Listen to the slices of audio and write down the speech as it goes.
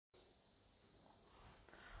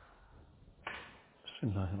بسم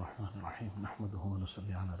الله الرحمن الرحيم نحمده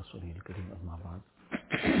ونصلي على رسوله الكريم أما بعد.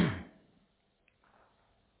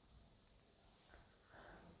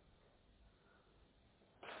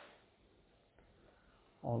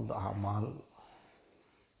 All the a'mal,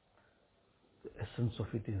 the essence of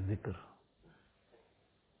it is dhikr.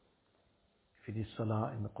 If it is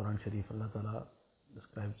salah in the Quran Sharif, Allah Ta'ala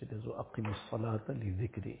describes it as وَأَقِمِ الصَّلَاةَ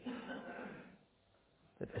لِذِكْرِ,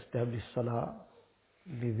 that establish salah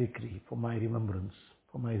لِذِكْرِ, for my remembrance,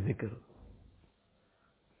 for my dhikr.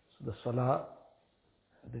 So the salah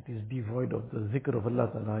that is devoid of the dhikr of Allah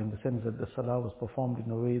Ta'ala, in the sense that the salah was performed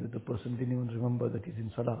in a way that the person didn't even remember that he's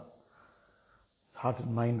in salah. Heart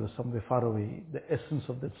and mind was somewhere far away. The essence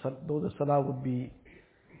of that salah, though the salah would be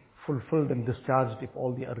fulfilled and discharged if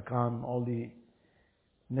all the arkan, all the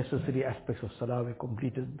necessary aspects of salah were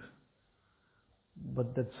completed,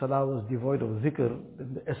 but that salah was devoid of dhikr,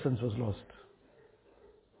 then the essence was lost.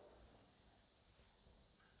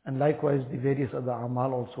 And likewise the various other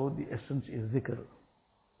amal also, the essence is dhikr.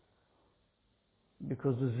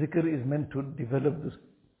 Because the zikr is meant to develop this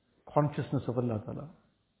consciousness of Allah Ta'ala.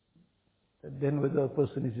 Then whether a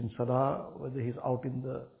person is in salah, whether he's out in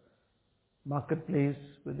the marketplace,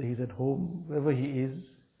 whether he's at home, wherever he is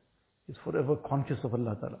forever conscious of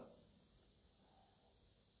Allah Ta'ala.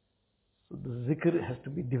 So the zikr has to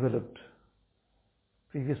be developed.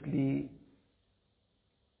 Previously,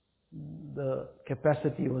 the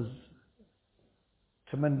capacity was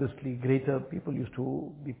tremendously greater. People used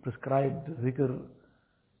to be prescribed zikr,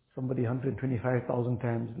 somebody 125,000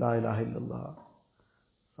 times, La ilaha illallah,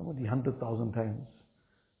 somebody 100,000 times.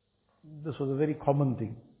 This was a very common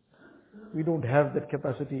thing. We don't have that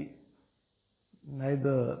capacity,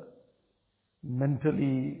 neither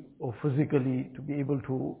mentally or physically, to be able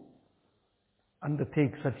to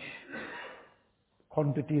undertake such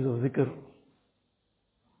quantities of zikr.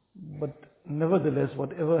 But nevertheless,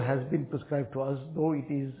 whatever has been prescribed to us, though it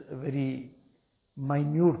is a very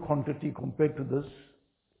minute quantity compared to this,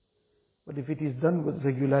 but if it is done with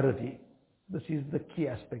regularity, this is the key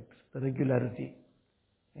aspect, the regularity.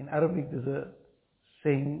 In Arabic there's a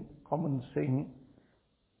saying, common saying,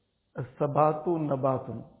 as-sabatu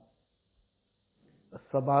nabatun.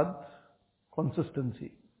 As-sabat,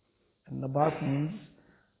 consistency. And nabat means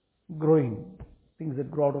growing, things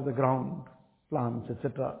that grow out of the ground, plants,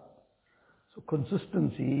 etc. So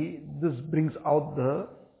consistency, this brings out the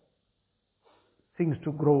things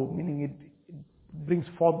to grow, meaning it brings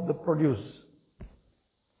forth the produce.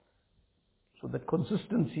 So that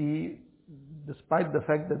consistency, despite the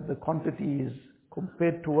fact that the quantity is,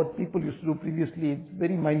 compared to what people used to do previously, it's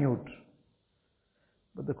very minute.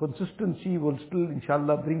 But the consistency will still,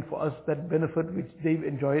 inshallah, bring for us that benefit which they've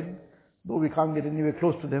enjoyed, though we can't get anywhere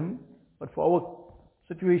close to them. But for our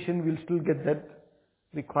situation, we'll still get that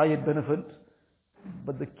required benefit.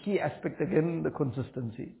 But the key aspect again, the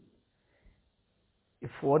consistency.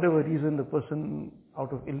 If for whatever reason the person,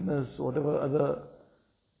 out of illness or whatever other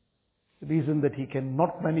reason that he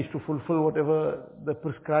cannot manage to fulfill whatever the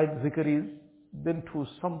prescribed zikr is, then to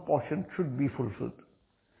some portion should be fulfilled.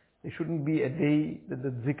 There shouldn't be a day that the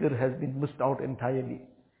zikr has been missed out entirely.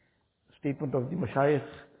 Statement of the mashayikh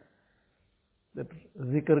that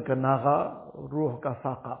zikr ka naga, ruh ka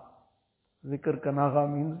faqa. Zikr ka naga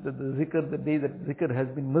means that the zikr, the day that zikr has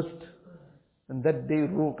been missed, and that day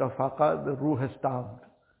ruh ka faqa, the ruh has starved.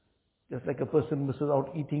 Just like a person misses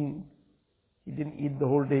out eating, he didn't eat the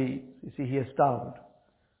whole day, you see he has starved.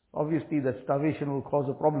 Obviously that starvation will cause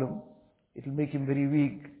a problem. It will make him very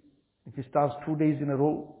weak. If he starves 2 days in a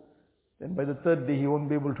row, then by the third day he won't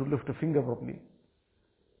be able to lift a finger properly.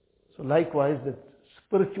 So likewise, that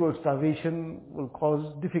spiritual starvation will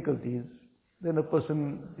cause difficulties. Then a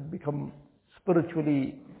person will become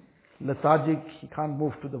spiritually lethargic, he can't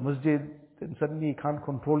move to the masjid, then suddenly he can't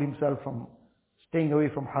control himself from staying away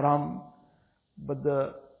from haram. But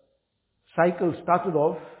the cycle started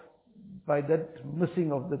off by that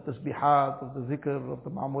missing of the tasbihat, of the zikr, of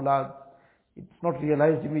the ma'mulat. It's not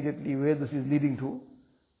realized immediately where this is leading to,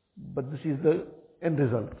 but this is the end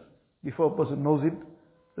result. Before a person knows it,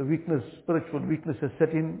 the weakness, spiritual weakness has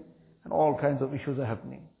set in, and all kinds of issues are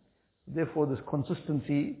happening. Therefore, this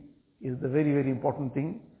consistency is the very, very important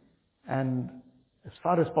thing, and as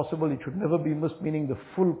far as possible, it should never be missed, meaning the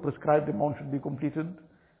full prescribed amount should be completed.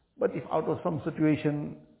 But if out of some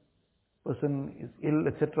situation, person is ill,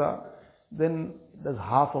 etc., then does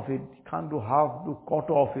half of it. He can't do half, do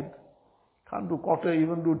quarter of it. Can't do quarter,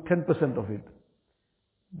 even do 10% of it.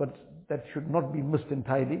 But that should not be missed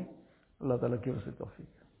entirely. Allah Ta'ala give us the tawfiq.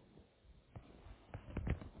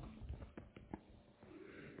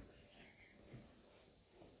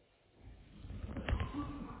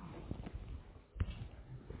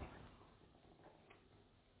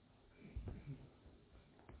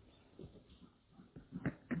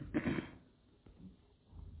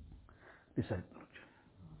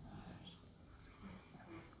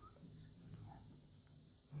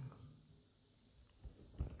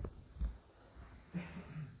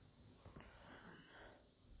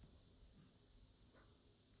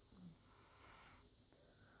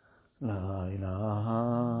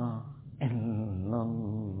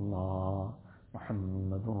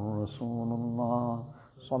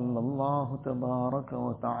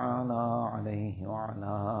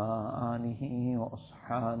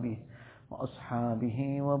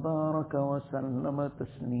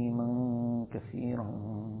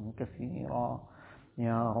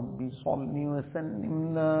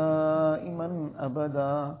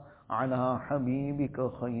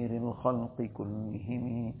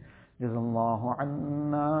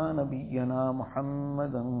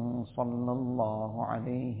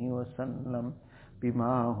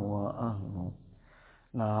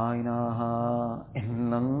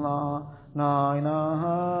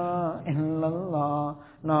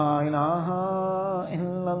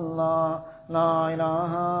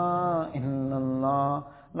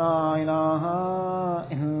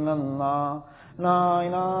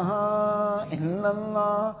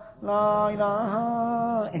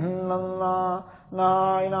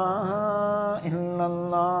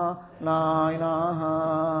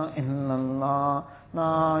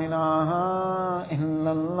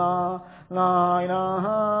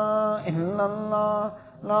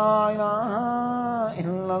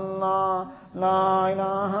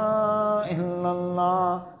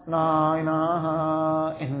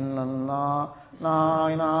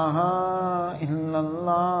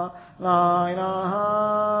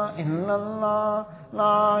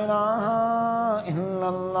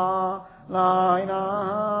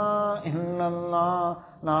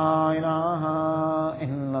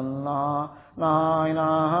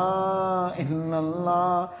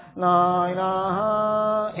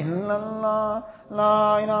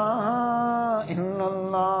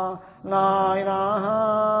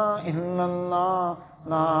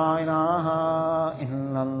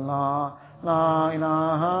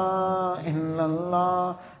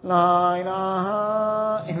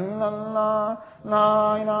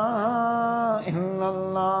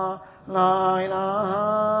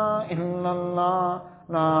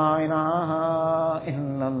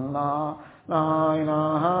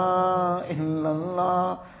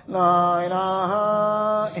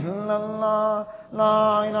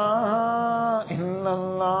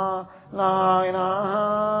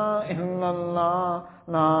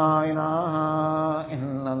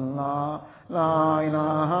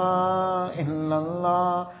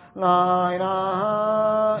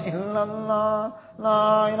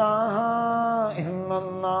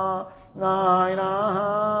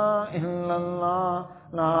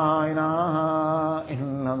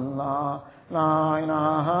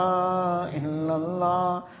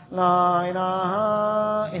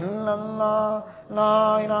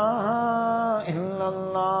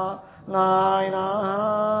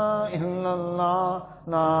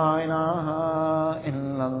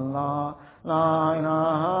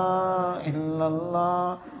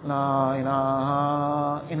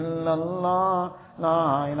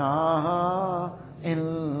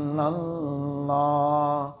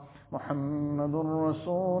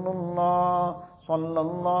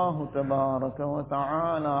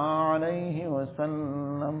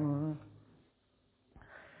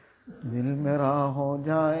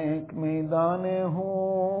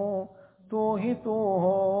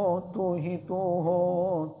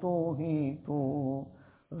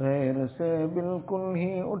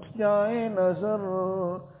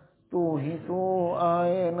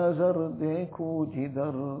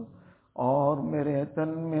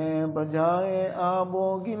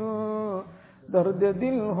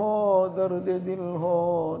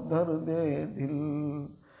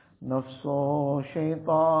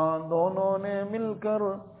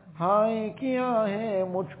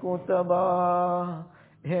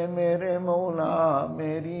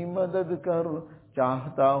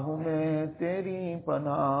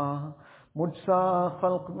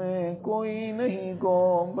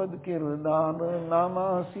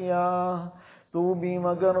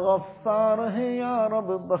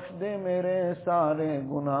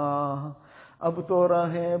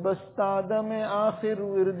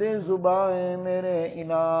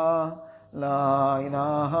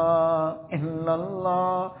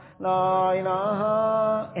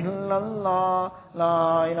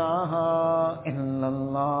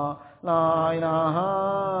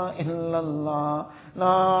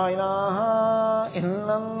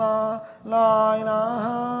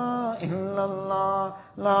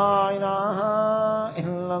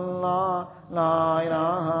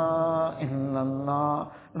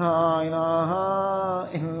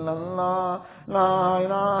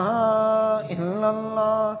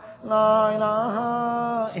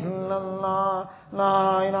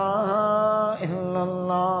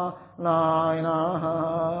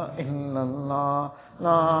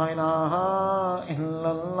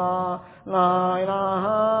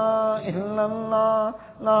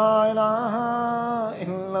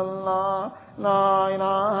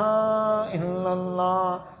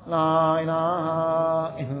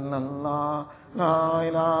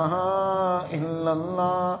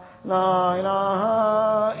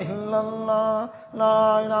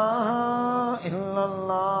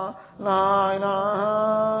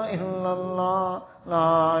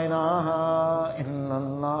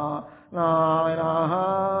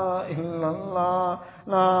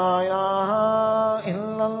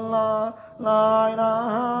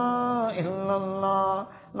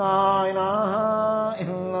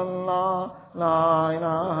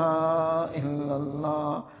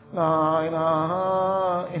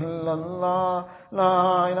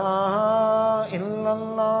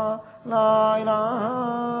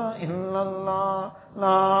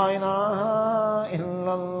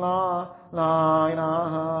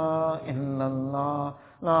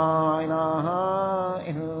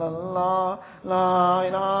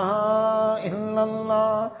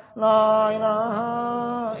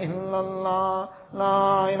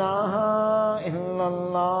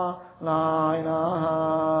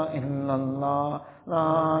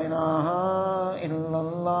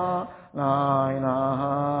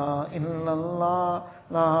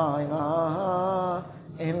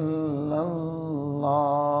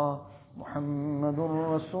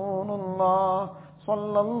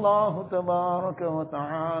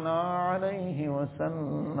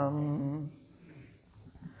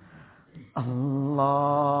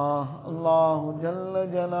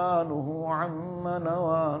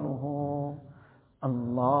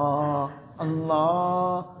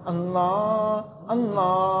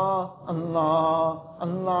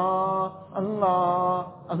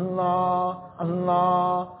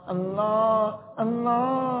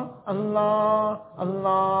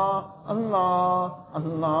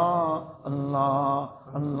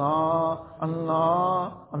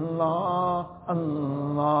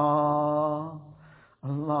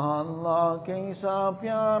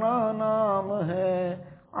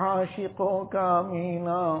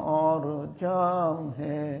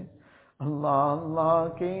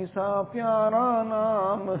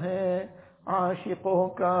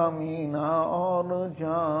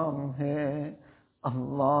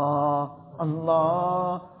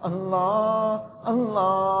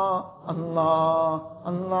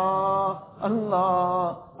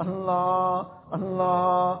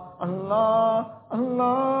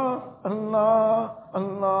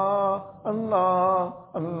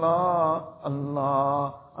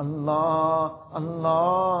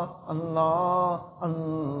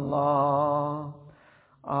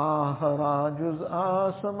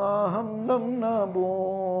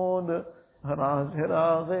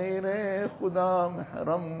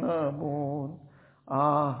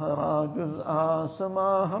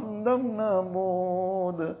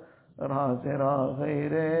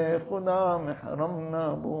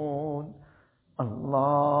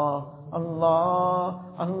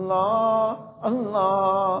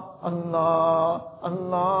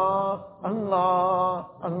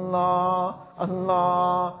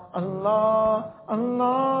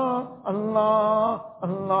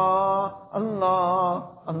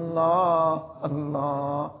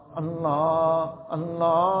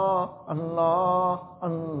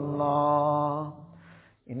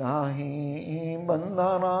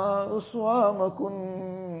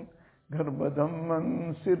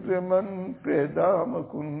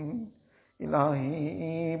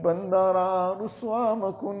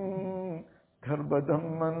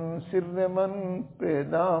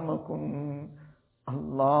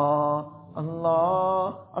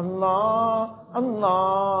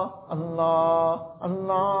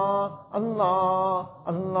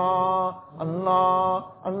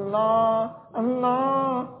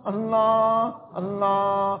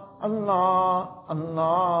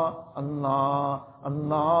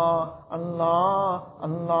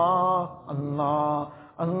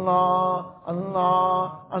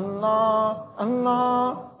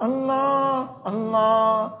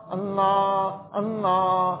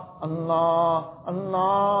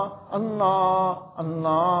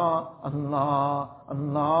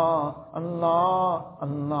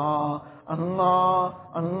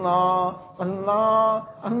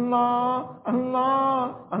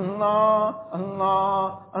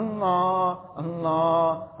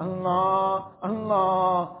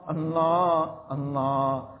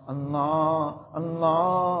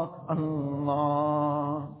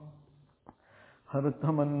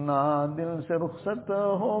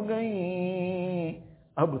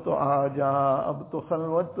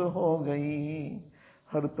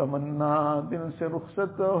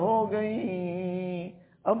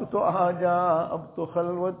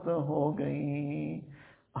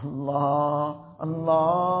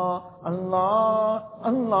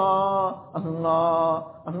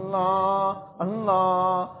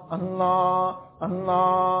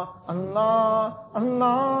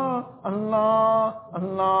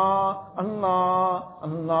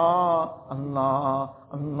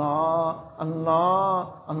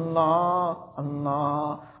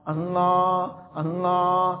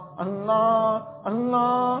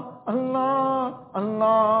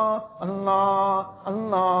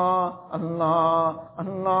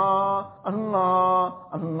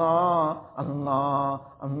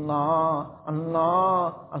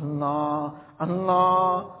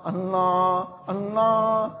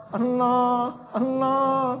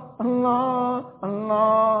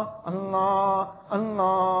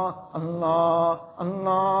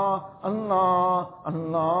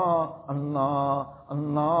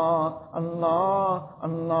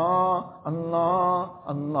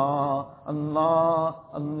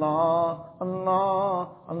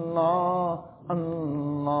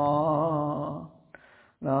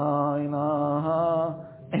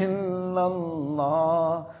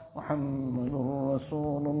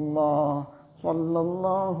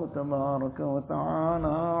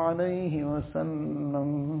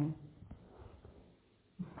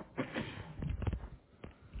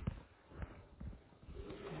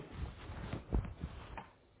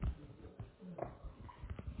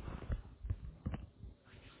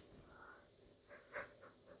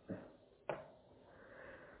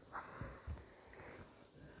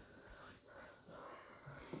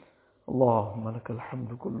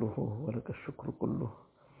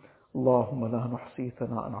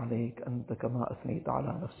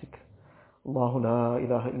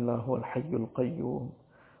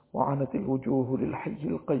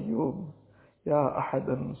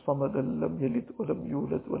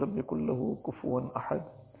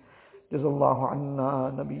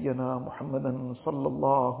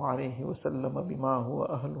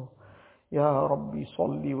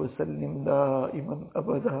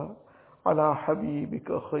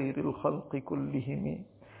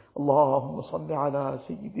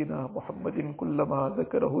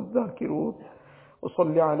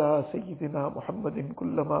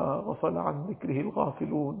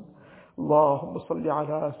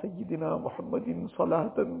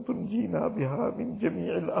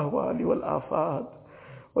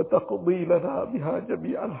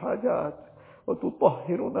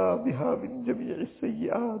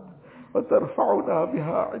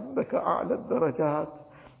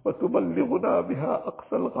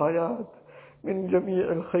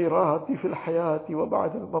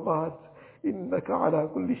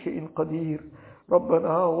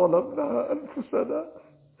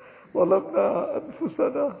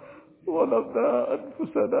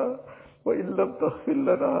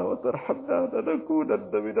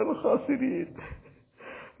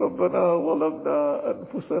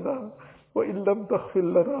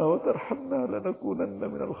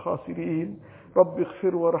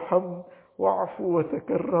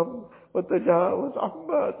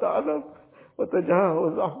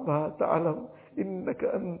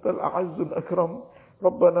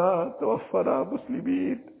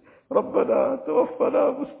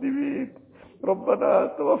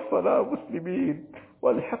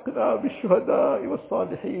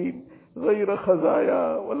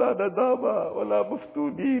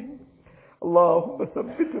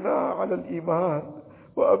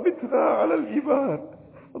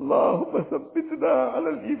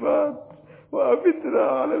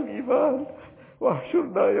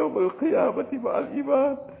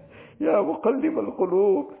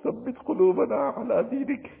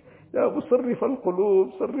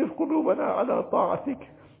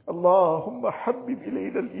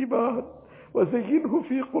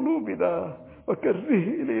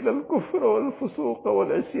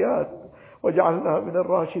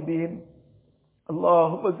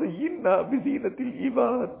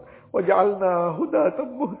 واجعلنا هداة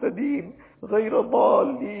مهتدين غير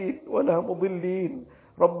ضالين ولا مضلين.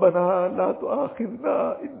 ربنا لا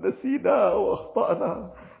تؤاخذنا إن نسينا وأخطأنا.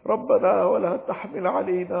 ربنا ولا تحمل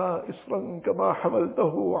علينا إصرا كما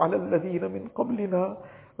حملته على الذين من قبلنا.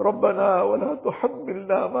 ربنا ولا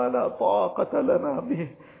تحملنا ما لا طاقة لنا به.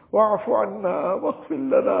 واعف عنا واغفر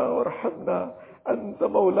لنا وارحمنا. أنت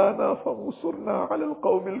مولانا فانصرنا على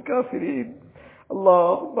القوم الكافرين.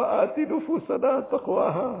 اللهم آت نفوسنا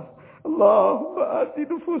تقواها. اللهم آت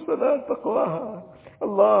نفوسنا تقواها.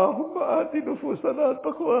 اللهم آت نفوسنا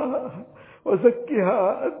تقواها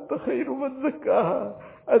وزكها أنت خير من زكاها.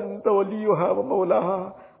 أنت وليها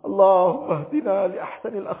ومولاها. اللهم اهدنا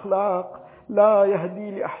لأحسن الأخلاق لا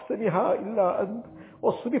يهدي لأحسنها إلا أنت.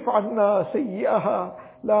 واصرف عنا سيئها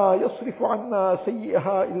لا يصرف عنا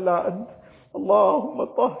سيئها إلا أنت. اللهم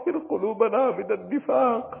طهر قلوبنا من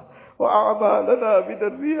النفاق وأعمالنا من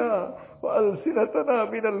الرياء وألسنتنا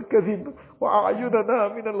من الكذب وأعيننا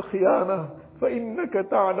من الخيانة، فإنك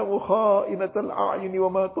تعلم خائنة الأعين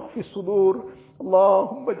وما تخفي الصدور.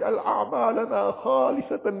 اللهم اجعل أعمالنا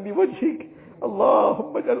خالصة لوجهك.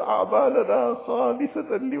 اللهم اجعل أعمالنا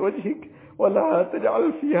خالصة لوجهك ولا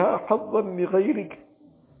تجعل فيها حظا لغيرك.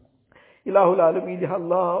 Ilahul Alameen, Ya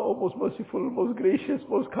Allah, O most merciful, most gracious,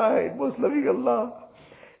 most kind, most loving Allah.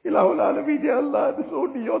 Ilahul Alameen, Ya Allah, this is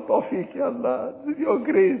only your tawfiq, Ya Allah. This is your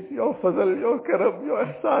grace, your fazal, your karam, your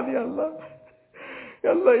ihsan, Ya Allah.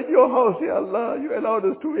 Ya Allah, in your house, Ya Allah, you allowed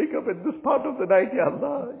us to wake up at this part of the night, Ya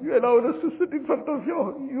Allah. You allowed us to sit in front of you,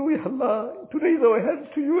 Ya Allah, to raise our hands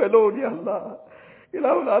to you alone, Ya Allah.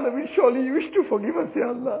 Ilahul Alameen, surely you wish to forgive us, Ya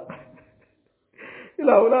Allah.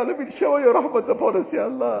 Ilahul Alameen, shower your rahmat upon us, Ya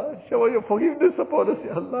Allah. Shower your forgiveness upon us,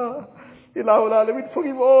 Ya Allah. Ilahul Alameen,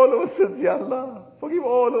 forgive all our sins, Ya Allah. Forgive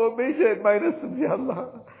all our major and minor sins, Ya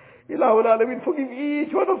Allah. Ilahul Alameen, forgive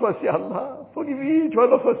each one of us, Ya Allah. Forgive each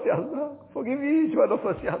one of us, Ya Allah. Forgive each one of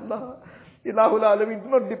us, Ya Allah. Ilahul Alameen, do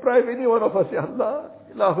not deprive any one of us, Ya Allah.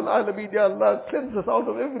 Ilahul Alameen, Ya Allah, cleanse us out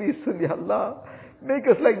of every sin, Ya Allah. Make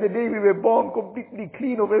us like the day we were born, completely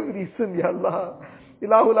clean of every sin, Ya Allah.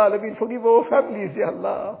 Ilahul Alameen, forgive our families, Ya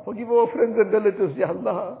Allah. Forgive our friends and relatives, Ya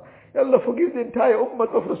Allah. Ya Allah, forgive the entire ummah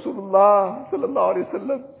of Rasulullah sallallahu alayhi wa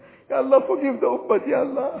sallam. Ya Allah, forgive the ummah, Ya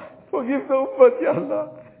Allah. Forgive the ummah, Ya Allah.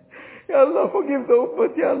 Ya Allah, forgive the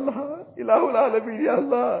ummah, Ya Allah. Ilahul Alameen, Ya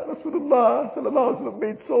Allah. Rasulullah sallallahu alayhi wa sallam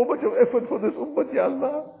made so much of effort for this ummah, Ya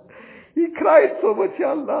Allah. He cried so much, Ya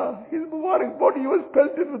Allah. His Mubarak body was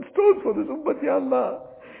pelted with stones for this ummah, Ya Allah.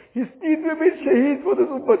 His deeds were made shaheed for this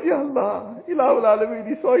ummah, Ya Allah. Ilahul Alameen,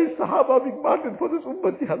 he saw his Sahaba being martyred for this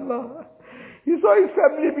ummah, Ya Allah. He saw his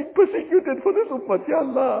family being persecuted for this ummah, Ya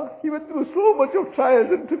Allah. He went through so much of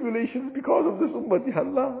trials and tribulations because of this ummah, Ya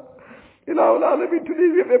Allah. Ilahul Alameen, today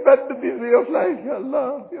we have abandoned his way of life, Ya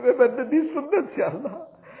Allah. We have abandoned his sunnahs, Ya Allah.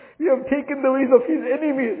 We have taken the ways of his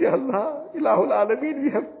enemies, Ya Allah. Ilahul Alameen,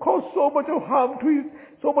 we have caused so much of harm to his,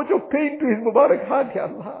 so much of pain to his Mubarak heart, Ya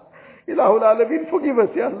Allah. Ilahul Alameen, forgive us,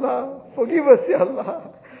 Ya Allah. Forgive us, Ya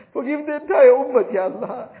Allah. Forgive the entire ummah, Ya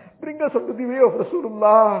Allah. Bring us onto the way of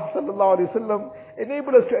Rasulullah sallallahu alayhi wa sallam.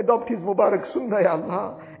 Enable us to adopt his Mubarak sunnah, Ya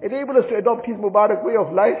Allah. Enable us to adopt his Mubarak way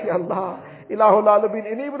of life, Ya Allah. Ilahul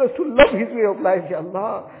Alameen, enable us to love his way of life, Ya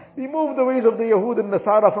Allah. Remove the ways of the Yahud and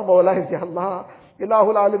Nasara from our lives, Ya Allah.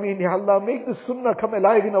 Ilahul Alameen, Ya Allah, make the sunnah come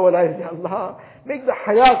alive in our lives, Ya Allah. Make the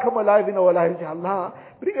haya come alive in our lives, Ya Allah.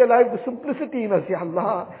 Bring alive the simplicity in us, Ya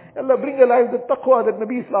Allah. Ya Allah, bring alive the taqwa that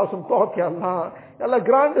Nabi Sallallahu Alaihi Wasallam taught, Ya Allah. Ya Allah,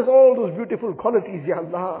 grant us all those beautiful qualities, Ya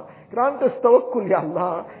Allah. Grant us tawakkul, Ya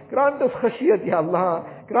Allah. Grant us khashiyat, Ya Allah.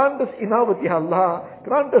 Grant us inawat, Ya Allah.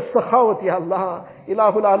 Grant us sakhawat, Ya Allah.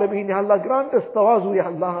 Ilahul Alameen, Ya Allah. Grant us tawazu, Ya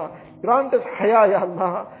Allah. Grant us haya, Ya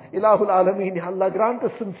Allah. Ilahul Alameen, Ya Allah. Grant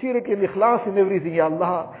us sincerity and ikhlas in everything, Ya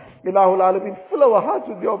Allah. Ilahul Alameen, fill our hearts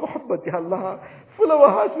with your muhabbat, Ya Allah. Fill our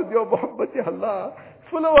hearts with your muhabbat, Ya Allah.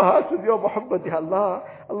 Fill our hearts with your muhabbat, Ya Allah.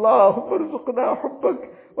 Allahumma rzuqna hubbak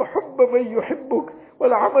wa hubba man yuhibbuk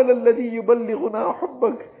wal amal alladhi yuballighuna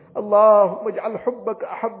hubbak. اللهم اجعل حبك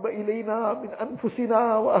أحب إلينا من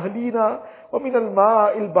أنفسنا وأهلينا ومن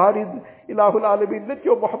الماء البارد. Ilahul Alameen, let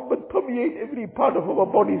your Muhammad permeate every part of our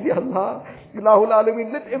bodies, Ya Allah. Ilahul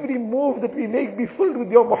Alameen, let every move that we make be filled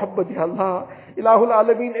with your Muhammad, Ya Allah. Ilahul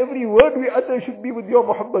Alameen, every word we utter should be with your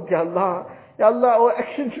Muhammad, Ya Allah. Ya Allah, our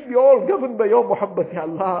actions should be all governed by your Muhammad, Ya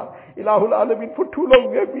Allah. Ilahul Alameen, for too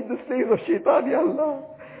long we have been the slaves of shaitan, Ya Allah.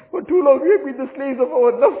 For too long we have been the slaves of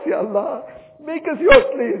our nafs, Ya Allah. Make us your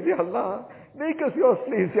slaves, Ya Allah. Make us your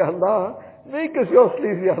slaves, Ya Allah. Make us your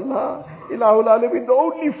slaves, Ya Allah. Ilahul Alameen, the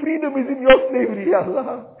only freedom is in your slavery, Ya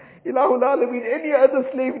Allah. Ilahul Alameen, any other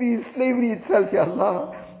slavery is slavery itself, Ya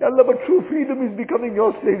Allah. Ya Allah, but true freedom is becoming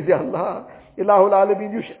your slaves, Ya Allah. Ilahul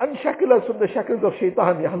Alameen, you unshackle us from the shackles of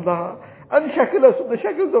shaitan, Ya Allah. Unshackle us from the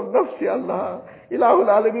shackles of nafs, Ya Allah. Ilahul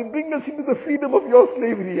Alameen, bring us into the freedom of your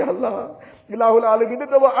slavery, Ya Allah. Ilahul Alameen,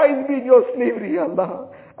 let our eyes be in your slavery, Ya Allah.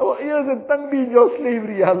 Our ears and tongue be in your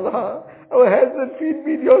slavery, Ya Allah. Our hands and feet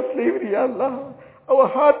be in your slavery, Ya Allah. Our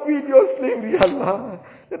heart be in your slavery, Ya Allah.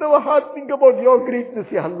 Let our heart think about your greatness,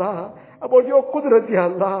 Ya Allah. About your qudrat,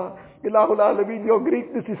 Ya Allah. Ilahul Alameen, your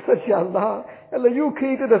greatness is such, Ya Allah. Allah, you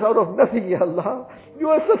created us out of nothing, Ya Allah. You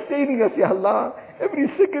are sustaining us, Ya Allah. Every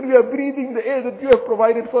second we are breathing the air that you have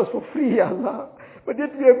provided for us for free, Ya Allah. But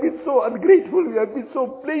yet we have been so ungrateful, we have been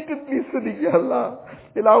so blatantly sinning, Ya Allah.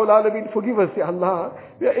 Ilahul Alameen, forgive us, Ya Allah.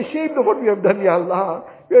 We are ashamed of what we have done, Ya Allah.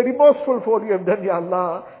 We are remorseful for what we have done, Ya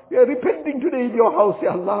Allah. We are repenting today in your house,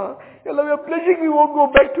 Ya Allah. Ya Allah, we are pledging we won't go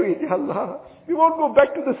back to it, Ya Allah. We won't go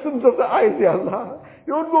back to the sins of the eyes, Ya Allah.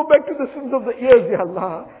 We won't go back to the sins of the ears, Ya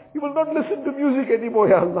Allah. We will not listen to music anymore,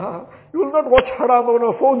 Ya Allah. We will not watch haram on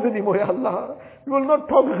our phones anymore, Ya Allah. We will not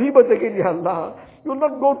talk ghibat again, Ya Allah. We will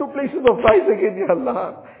not go to places of vice again, Ya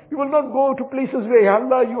Allah. We will not go to places where, Ya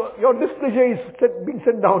Allah, your displeasure is being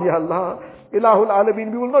sent down, Ya Allah. Ilahul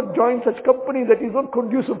Alameen, we will not join such company that is not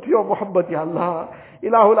conducive to your Muhammad, Ya Allah.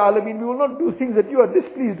 Ilahul Alameen, we will not do things that you are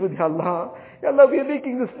displeased with, Ya Allah. Ya Allah, we are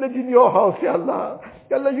making this pledge in your house, Ya Allah.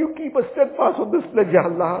 Ya Allah, you keep us steadfast on this pledge, Ya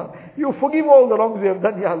Allah. You forgive all the wrongs we have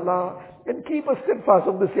done, Ya Allah. And keep us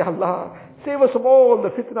steadfast on this, Ya Allah. Save us from all the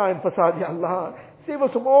fitna and fasad, Ya Allah. Save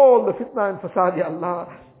us from all the fitna and fasad, Ya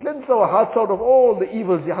Allah. Cleanse our hearts out of all the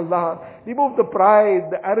evils, Ya Allah. Remove the pride,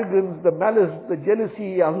 the arrogance, the malice, the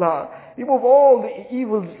jealousy, Ya Allah. Remove all the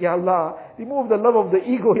evils, Ya Allah. Remove the love of the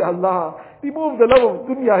ego, Ya Allah. Remove the love of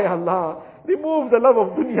dunya, Ya Allah. Remove the love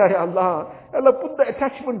of dunya, Ya Allah. Allah, put the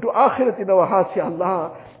attachment to akhirat in our hearts, Ya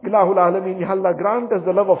Allah. Ilahul Alameen, Ya Allah, grant us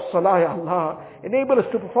the love of salah, Ya Allah. Enable us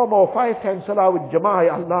to perform our 5 times salah with jama'ah,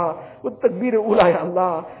 Ya Allah. With takbir ula, Ya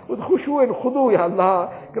Allah. With khushu and khudu, Ya Allah.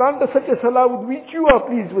 Grant us such a salah with which you are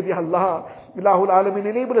pleased with, Ya Allah. Ilahul Alameen,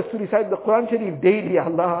 enable us to recite the Quran Sharif daily, Ya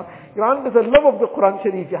Allah. Grant us a love of the Quran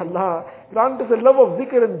Sharif, Ya Allah. Grant us a love of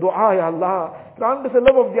zikr and dua, Ya Allah. Grant us a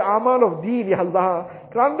love of the amal of deen, Ya Allah.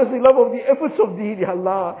 Grant us the love of the efforts of deen, Ya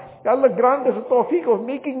Allah. Ya Allah, grant us the tawfiq of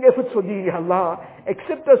making efforts for deen, Ya Allah.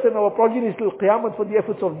 Accept us and our progeny till qiyamah for the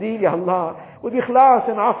efforts of deen, Ya Allah. With ikhlas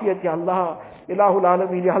and afiyat, Ya Allah. Ilahul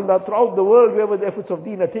Alameen, Ya Allah, throughout the world, wherever the efforts of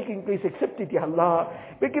deen are taking place, accept it, Ya Allah.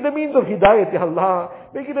 Make it a means of hidayat, Ya Allah.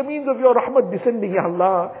 Make it a means of your rahmat descending, Ya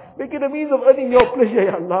Allah. Make it a means of earning your pleasure,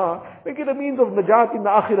 Ya Allah. Make it a means of najat in the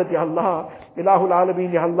akhirat, Ya Allah. Ilahul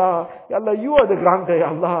Alameen, Ya Allah. Ya Allah, you are the granter,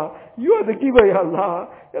 Ya Allah. You are the giver, Ya Allah.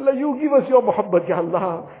 Ya Allah, you give us your muhabbat, Ya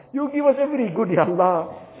Allah. You give us every good, Ya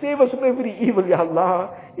Allah. Save us from every evil, Ya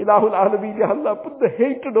Allah. Ilahul Alameen, Ya Allah. Put the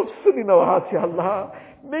hatred of sin in our hearts, Ya Allah.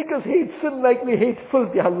 Make us hate sin like we hate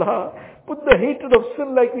filth, Ya Allah. Put the hatred of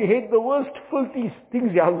sin like we hate the worst filthy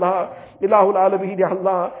things, Ya Allah. Ilahul Alameen, Ya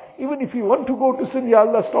Allah. Even if we want to go to sin, Ya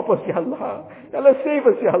Allah, stop us, Ya Allah. Ya Allah, save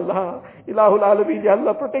us, Ya Allah. Ilahul Alameen, Ya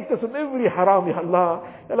Allah, protect us from every haram, Ya Allah.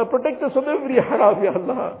 Ya Allah, protect us from every haram, Ya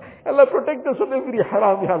Allah. Ya Allah, protect us from every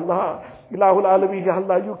haram, Ya Allah. Ilahul Alameen, Ya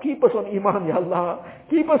Allah, you keep us on iman, Ya Allah.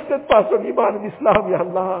 Keep us steadfast on iman and Islam, Ya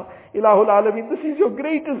Allah. Ilahul Alameen, this is your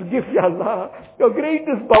greatest gift, Ya Allah. Your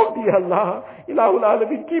greatest bounty, Ya Allah. Ilahul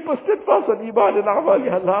Alameen, keep us steadfast on iman and amal,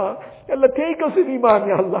 Ya Allah. Ya Allah, take us in iman,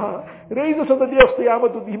 Ya Allah. Raise us on the day of Qiyamah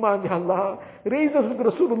with iman, Ya Allah. Raise us with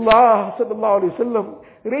Rasulullah sallallahu alayhi wa sallam.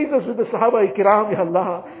 Raise us with the Sahaba Ikram, Ya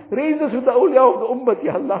Allah. Raise us with the awliya of the ummah,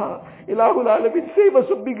 Ya Allah. Ilahul Alameen, save us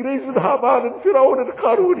from being raised with Haman and Firaun and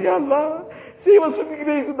Qarun, Ya Allah. Save us from being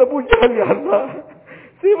raised with Abu Jahl, Ya Allah.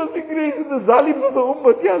 Save us being raised with the Zalims of the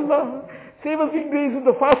ummah, Ya Allah. Save us being raised with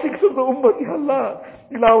the Fasiqs of the ummah, Ya Allah.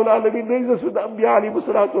 Ilahul Alameen, raise us with the Anbiya alayhi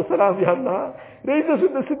salatu wasalam, Ya Allah. Raise us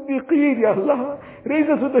with the Siddiqeen, Ya Allah. Raise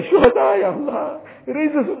us with the Shuhada, Ya Allah.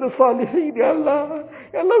 Raise us with the Salihin, Ya Allah.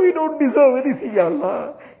 Ya Allah, we don't deserve anything, Ya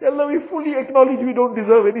Allah. Ya Allah, we fully acknowledge we don't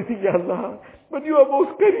deserve anything, Ya Allah. But you are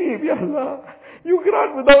most Kareem, Ya Allah. You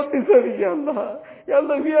grant without deserving, Ya Allah. Ya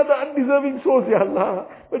Allah, we are the undeserving souls, Ya Allah.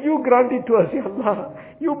 But you grant it to us, Ya Allah.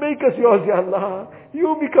 You make us yours, Ya Allah.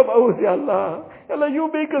 You become ours, Ya Allah. Ya Allah, you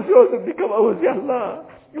make us yours and become ours, Ya Allah.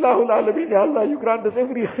 Ilahul Alameen, Ya Allah, you grant us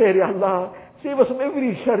every khair, Ya Allah. Save us from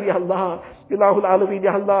every shar, Ya Allah. Ilahul Alameen,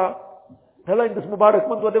 Ya Allah. Allah, in this Mubarak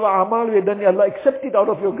month, whatever amal we have done, Ya Allah, accept it out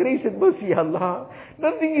of your grace and mercy, Ya Allah.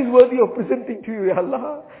 Nothing is worthy of presenting to you, Ya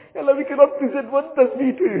Allah. Ya Allah, we cannot present one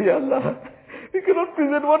tasbih to you, Ya Allah. We cannot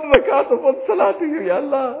present one rakat of one salah to you, Ya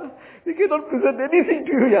Allah. We cannot present anything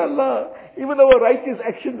to you, Ya Allah. Even our righteous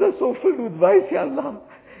actions are so filled with vice, Ya Allah.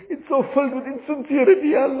 It's so filled with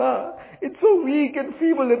insincerity, Ya Allah. It's so weak and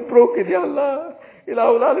feeble and broken, Ya Allah.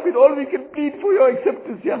 Ilahul Alameen, all we can plead for your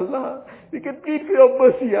acceptance, Ya Allah. We can plead for your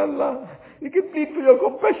mercy, Ya Allah. We can plead for your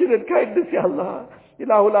compassion and kindness, Ya Allah.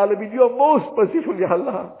 Ilahul Alameen, you are most merciful, Ya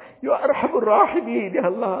Allah. You are Arhamur Rahimeen, Ya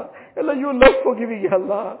Allah. Allah, you love forgiving, Ya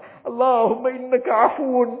Allah. Allahumma innaka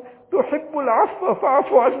afoon tuhibbul afwa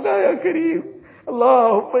fa'afu anna ya kareem.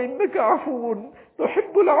 Allahumma innaka afoon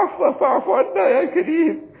tuhibbul afwa fa'afu anna ya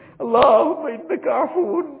kareem. Allahumma innaka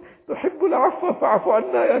afoon tuhibbul afwa fa'afu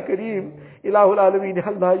anna ya kareem. Ilahul Alameen, Ya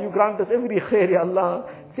Allah, you grant us every khair, Ya Allah.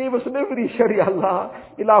 Save us from every shari, Ya Allah.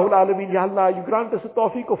 Ilahul Alameen, Ya Allah, you grant us the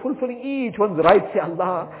tawfiq of fulfilling each one's rights, Ya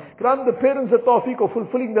Allah. Grant the parents the tawfiq of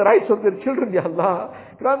fulfilling the rights of their children, Ya Allah.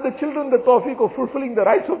 Grant the children the tawfiq of fulfilling the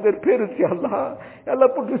rights of their parents, Ya Allah. Ya Allah,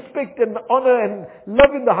 put respect and honor and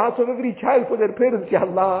love in the hearts of every child for their parents, Ya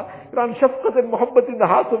Allah. Grant shafqat and muhabbat in the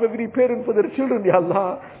hearts of every parent for their children, Ya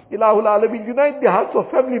Allah. Ilahul Alameen, unite the hearts of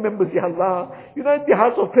family members, Ya Allah. Unite the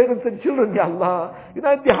hearts of parents and children, Ya Allah.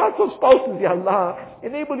 Unite the hearts of spouses, Ya Allah.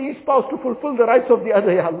 Enable each spouse to fulfill the rights of the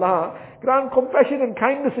other, Ya Allah. Grant compassion and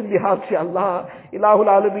kindness in the hearts, Ya Allah.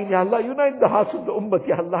 Ilahul Alameen, Ya Allah. Unite the hearts of the ummah,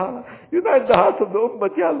 Ya Allah. Unite the hearts of the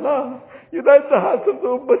ummah, Ya Allah. Unite the hearts of the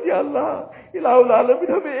ummah, Ya Allah. Ilahul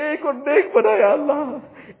Alameen, हमें एक और नेक बना, Ya Allah.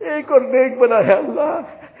 एक और नेक बना, Ya Allah.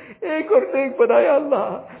 एक और नेक बना, Ya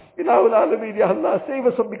Allah. Ilahul Alameen, Ya Allah. Save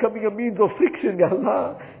us from becoming a means of friction, Ya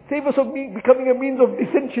Allah. Save us from becoming a means of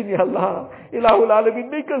dissension, Ya Allah. Ilahul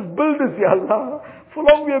Alameen, make us builders, Ya Allah. For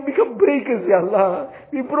long we have become breakers, Ya Allah.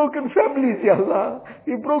 We've broken families, Ya Allah.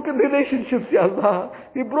 We've broken relationships, Ya Allah.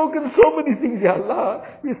 We've broken so many things, Ya Allah.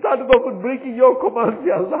 We started off with breaking your commands,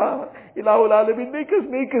 Ya Allah. Ilahul Alameen, make us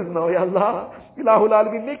makers now, Ya Allah. Ilahul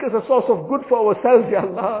Alameen, make us a source of good for ourselves, Ya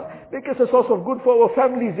Allah. Make us a source of good for our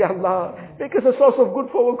families, Ya Allah. Make us a source of good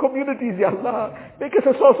for our communities, Ya Allah. Make us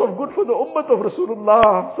a source of good for the ummah of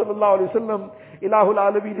Rasulullah sallallahu alaihi wasallam. Ilahul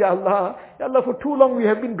Alameen, Ya Allah. Ya Allah, for too long we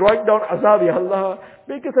have been drawing down azab, Ya Allah.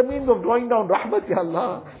 Make us a means of drawing down rahmat, Ya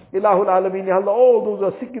Allah. Ilahul Alameen, Ya Allah. All those who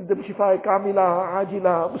are sick, give them shifa kamila,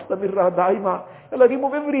 ajila, mustamirra, daima. Ya Allah,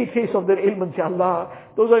 remove every case of their ailments, Ya Allah.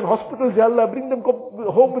 Those who are in hospitals, Ya Allah, bring them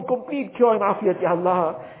home with complete cure and afiyat, Ya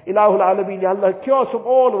Allah. Ilahul Alameen, Ya Allah, cure us from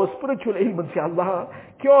all our spiritual ailments, Ya Allah.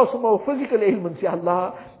 Cure us from our physical ailments, Ya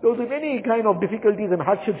Allah. Those with any kind of difficulties and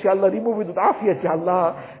hardships, Ya Allah, remove it with afiyat, Ya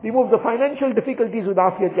Allah. Remove the financial difficulties with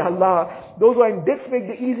afiyat, Ya Allah. Those who are in debts, make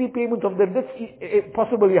the easy payments of their debts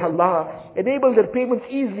possible, Ya Allah. Enable their payments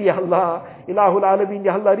easily, Ya Allah. Ilahul Alameen,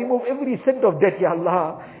 Ya Allah, remove every cent of debt, Ya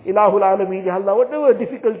Allah. Ilahul Alameen, Ya Allah, whatever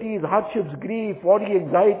difficulties, hardships, grief, worry,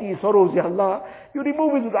 anxiety, sorrows, Ya Allah, you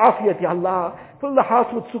remove it with afiyat, Ya Allah. Fill the hearts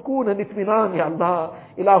with sukoon and itminan, Ya Allah.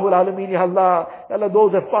 Ilahul Alameen, Ya Allah. Ya Allah,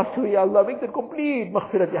 those have passed away, Ya Allah, make them complete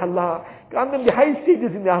maghfirat, Ya Allah. Grant them the high stages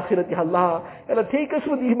in the akhirat, Ya Allah. Ya Allah, take us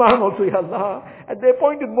with iman also, Ya Allah. At the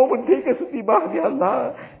appointed moment, take us with iman, Ya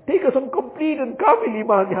Allah. Take us on complete and kamil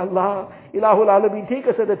iman, Ya Allah. Ilahul Alameen, take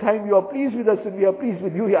us at a time you are pleased with us and we are pleased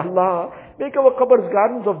with you, Ya Allah. Make our qabrs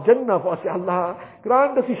gardens of Jannah for us, Ya Allah.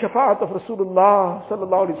 Grant us the shafaat of Rasulullah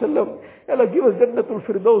sallallahu alaihi wasallam. Ya Allah, give us Jannatul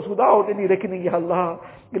Firdaus without any reckoning, Ya Allah.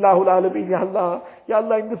 Ilahul Alameen, Ya Allah. Ya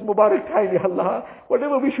Allah, in this Mubarak time, Ya Allah,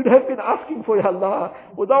 whatever we should have been asking for, Ya Allah,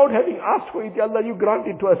 without having asked for it, Ya Allah, you grant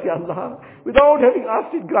it to us, Ya Allah. Without having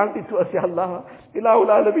asked it, grant it to us, Ya Allah. Ilahul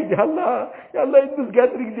Alameen, Ya Allah. Ya Allah, in this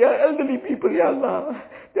gathering, there are elderly people, Ya Allah.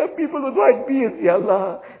 There are people with white beards, Ya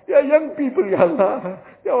Allah. There are young people, Ya Allah.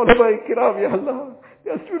 There are ulama kiram, Ya Allah.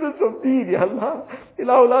 They are students of Deen, Ya Allah.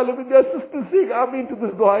 Ilahul Alameen, they are sisters saying Ameen to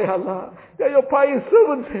this dua, Ya Allah. They are your pious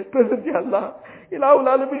servants present, Ya Allah. Ilahul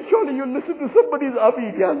Alameen, surely you'll listen to somebody's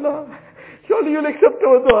Ameen, Ya Allah. Surely you'll accept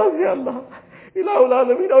our duas, Ya Allah. Ilahul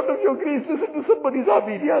Alameen, out of your grace, listen to somebody's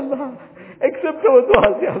Ameen, Ya Allah. Accept our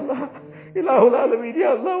duas, Ya Allah. Ilahul Alameen,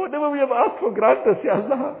 Ya Allah, whatever we have asked for, grant us, Ya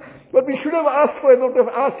Allah. What we should have asked for and not have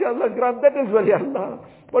asked, Ya Allah, grant that as well, Ya Allah.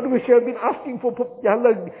 What we should have been asking for, Ya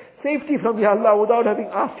Allah, safety from Ya Allah, without having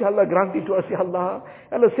asked, Ya Allah, grant it to us, Ya Allah.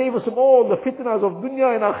 Allah, save us from all the fitnas of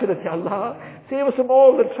dunya and akhirat, Ya Allah. Save us from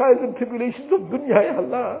all the trials and tribulations of dunya, Ya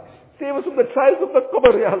Allah. Save us from the trials of the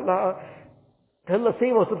qabr, Ya Allah. Allah,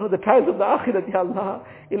 save us from the trials of the akhirat, Ya Allah.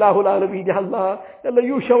 Ilahul Alameen, Ya Allah. Allah,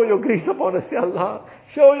 you shower your grace upon us, Ya Allah.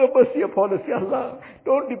 Show your mercy upon us, Ya Allah.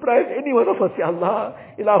 Don't deprive any one of us, Ya Allah.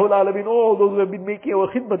 Ilahul Alameen, all those who have been making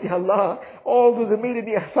our khidmat, Ya Allah. All those who have made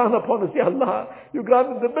any ihsan upon us, Ya Allah. You grant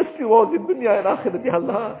them the best rewards in dunya and akhirat, Ya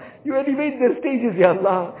Allah. You elevate their stages, Ya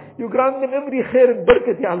Allah. You grant them every khair and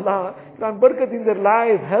barakat, Ya Allah. Grant barakat in their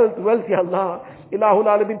life, health, wealth, Ya Allah. Ilahul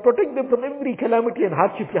Alameen, protect them from every calamity and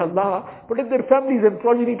hardship, Ya Allah. Protect their families and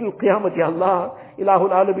progeny till Qiyamah, Ya Allah.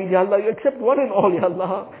 Ilahul Alameen, Ya Allah, you accept one and all, Ya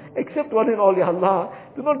Allah. Accept one and all, Ya Allah.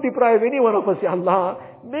 Do not deprive any one of us, Ya Allah.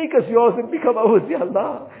 Make us yours and become ours, Ya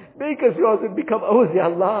Allah. Make us yours and become ours,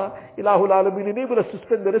 Ya Allah. Ilahul Alameen, enable us to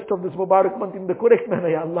spend the rest of this Mubarak month in the correct manner,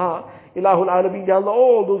 Ya Allah. Ilahul Alameen, Ya Allah,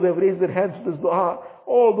 all those who have raised their hands to this dua,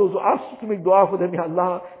 all those who asked us to make dua for them, Ya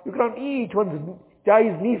Allah. You grant each one's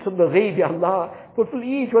jaiz needs from the ghaib, Ya Allah. Fulfill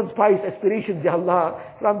each one's pious aspirations, Ya Allah.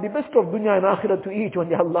 Grant the best of dunya and akhirah to each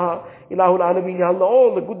one, Ya Allah. Ilahul Alameen, Ya Allah,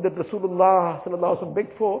 all the good that Rasulullah sallallahu alaihi wasallam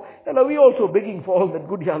begged for, Ya Allah, we also begging for all that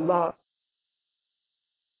good, Ya Allah.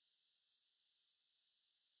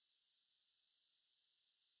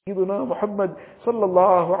 سيدنا محمد صلى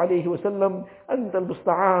الله عليه وسلم أنت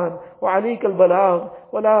المستعان وعليك البلاغ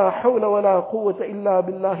ولا حول ولا قوة إلا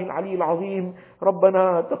بالله العلي العظيم.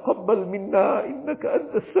 ربنا تقبل منا إنك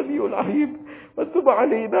أنت السميع العليم وتب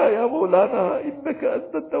علينا يا مولانا إنك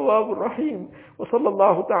أنت التواب الرحيم. وصلى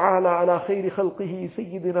الله تعالى على خير خلقه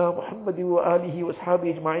سيدنا محمد وآله وأصحابه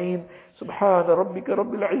أجمعين. سبحان ربك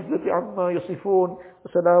رب العزة عما يصفون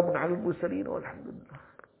وسلام على المرسلين والحمد لله.